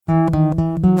He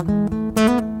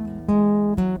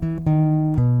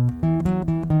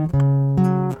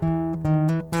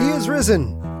is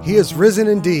risen. He is risen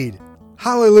indeed.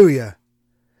 Hallelujah.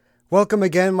 Welcome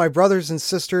again, my brothers and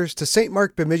sisters, to St.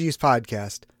 Mark Bemidji's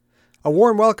podcast. A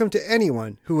warm welcome to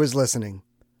anyone who is listening.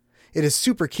 It is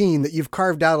super keen that you've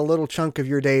carved out a little chunk of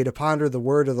your day to ponder the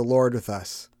word of the Lord with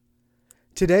us.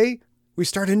 Today, we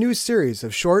start a new series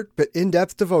of short but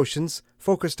in-depth devotions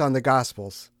focused on the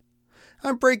Gospels.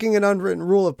 I'm breaking an unwritten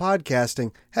rule of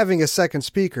podcasting, having a second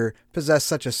speaker possess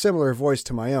such a similar voice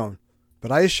to my own,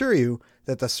 but I assure you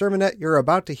that the sermonette you're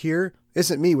about to hear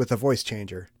isn't me with a voice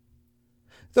changer.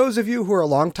 Those of you who are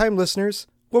longtime listeners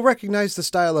will recognize the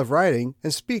style of writing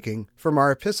and speaking from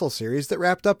our epistle series that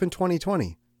wrapped up in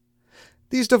 2020.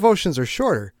 These devotions are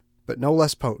shorter, but no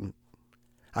less potent.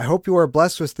 I hope you are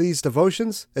blessed with these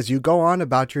devotions as you go on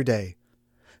about your day.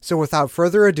 So without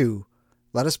further ado,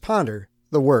 let us ponder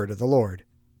the word of the Lord.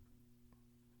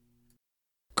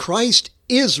 Christ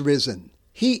is risen.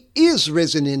 He is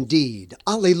risen indeed.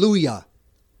 Alleluia.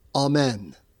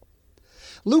 Amen.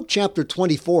 Luke chapter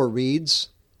 24 reads,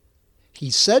 He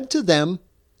said to them,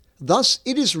 Thus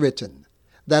it is written,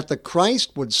 that the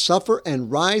Christ would suffer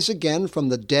and rise again from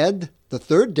the dead the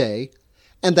third day,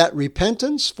 and that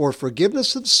repentance for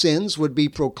forgiveness of sins would be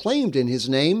proclaimed in his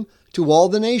name to all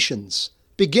the nations,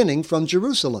 beginning from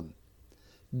Jerusalem.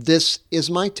 This is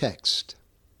my text.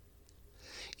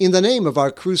 In the name of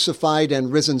our crucified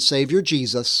and risen Savior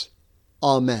Jesus,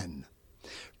 Amen.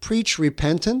 Preach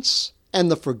repentance and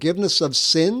the forgiveness of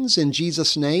sins in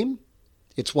Jesus' name?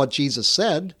 It's what Jesus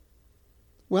said.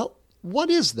 Well, what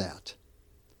is that?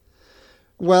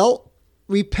 Well,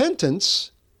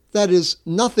 repentance, that is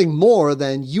nothing more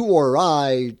than you or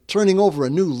I turning over a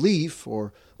new leaf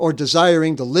or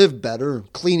desiring to live better,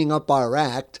 cleaning up our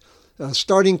act,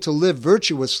 starting to live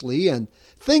virtuously and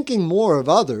thinking more of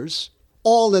others,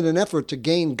 all in an effort to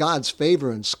gain God's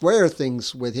favor and square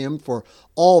things with Him for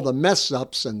all the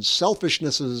mess-ups and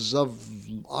selfishnesses of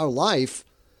our life.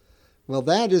 Well,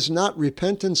 that is not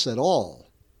repentance at all.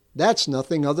 That's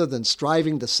nothing other than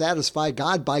striving to satisfy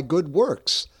God by good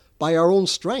works, by our own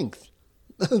strength.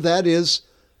 That is,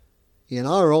 in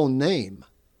our own name.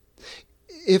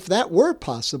 If that were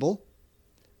possible,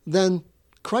 then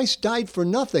Christ died for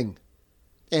nothing,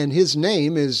 and His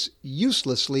name is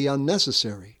uselessly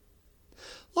unnecessary.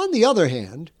 On the other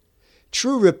hand,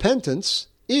 true repentance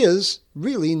is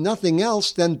really nothing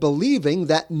else than believing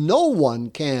that no one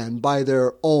can, by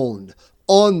their own,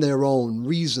 on their own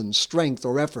reason, strength,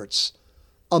 or efforts,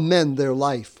 amend their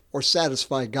life or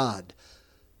satisfy God.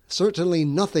 Certainly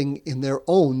nothing in their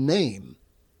own name.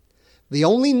 The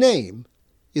only name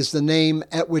is the name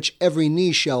at which every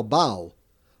knee shall bow,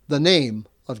 the name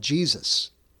of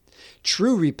Jesus.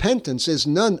 True repentance is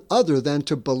none other than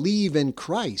to believe in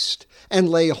Christ and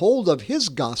lay hold of His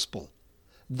gospel.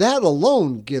 That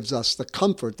alone gives us the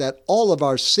comfort that all of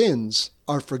our sins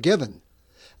are forgiven.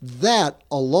 That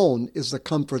alone is the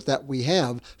comfort that we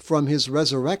have from His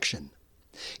resurrection.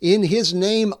 In His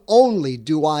name only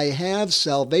do I have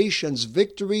salvation's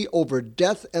victory over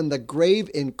death and the grave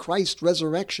in Christ's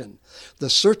resurrection,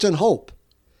 the certain hope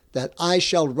that I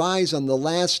shall rise on the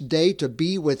last day to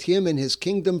be with Him in His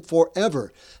kingdom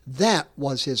forever. That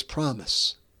was His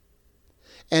promise.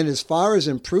 And as far as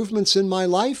improvements in my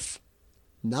life,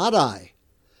 not I,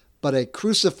 but a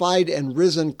crucified and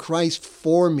risen Christ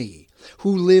for me,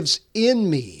 who lives in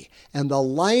me, and the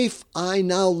life I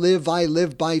now live, I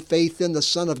live by faith in the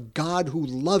Son of God who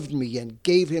loved me and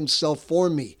gave Himself for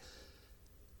me.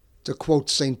 To quote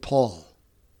St. Paul,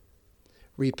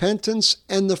 repentance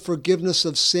and the forgiveness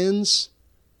of sins,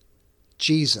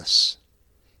 Jesus,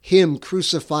 Him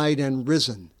crucified and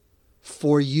risen,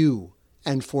 for you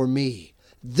and for me.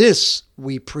 This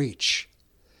we preach.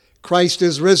 Christ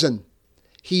is risen.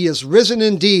 He is risen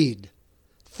indeed.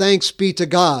 Thanks be to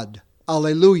God.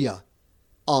 Alleluia.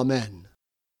 Amen.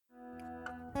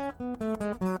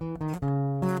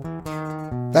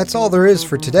 That's all there is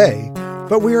for today,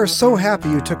 but we are so happy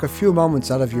you took a few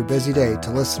moments out of your busy day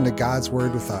to listen to God's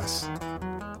Word with us.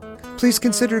 Please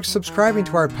consider subscribing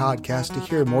to our podcast to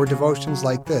hear more devotions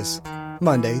like this,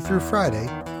 Monday through Friday,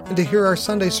 and to hear our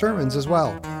Sunday sermons as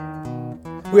well.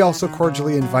 We also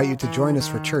cordially invite you to join us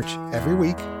for church every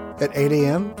week at 8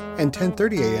 a.m. and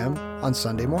 10:30 a.m. on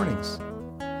Sunday mornings.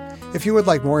 If you would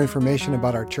like more information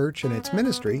about our church and its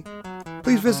ministry,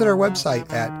 please visit our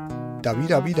website at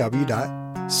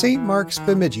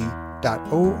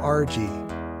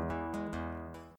www.stmarksbemidji.org.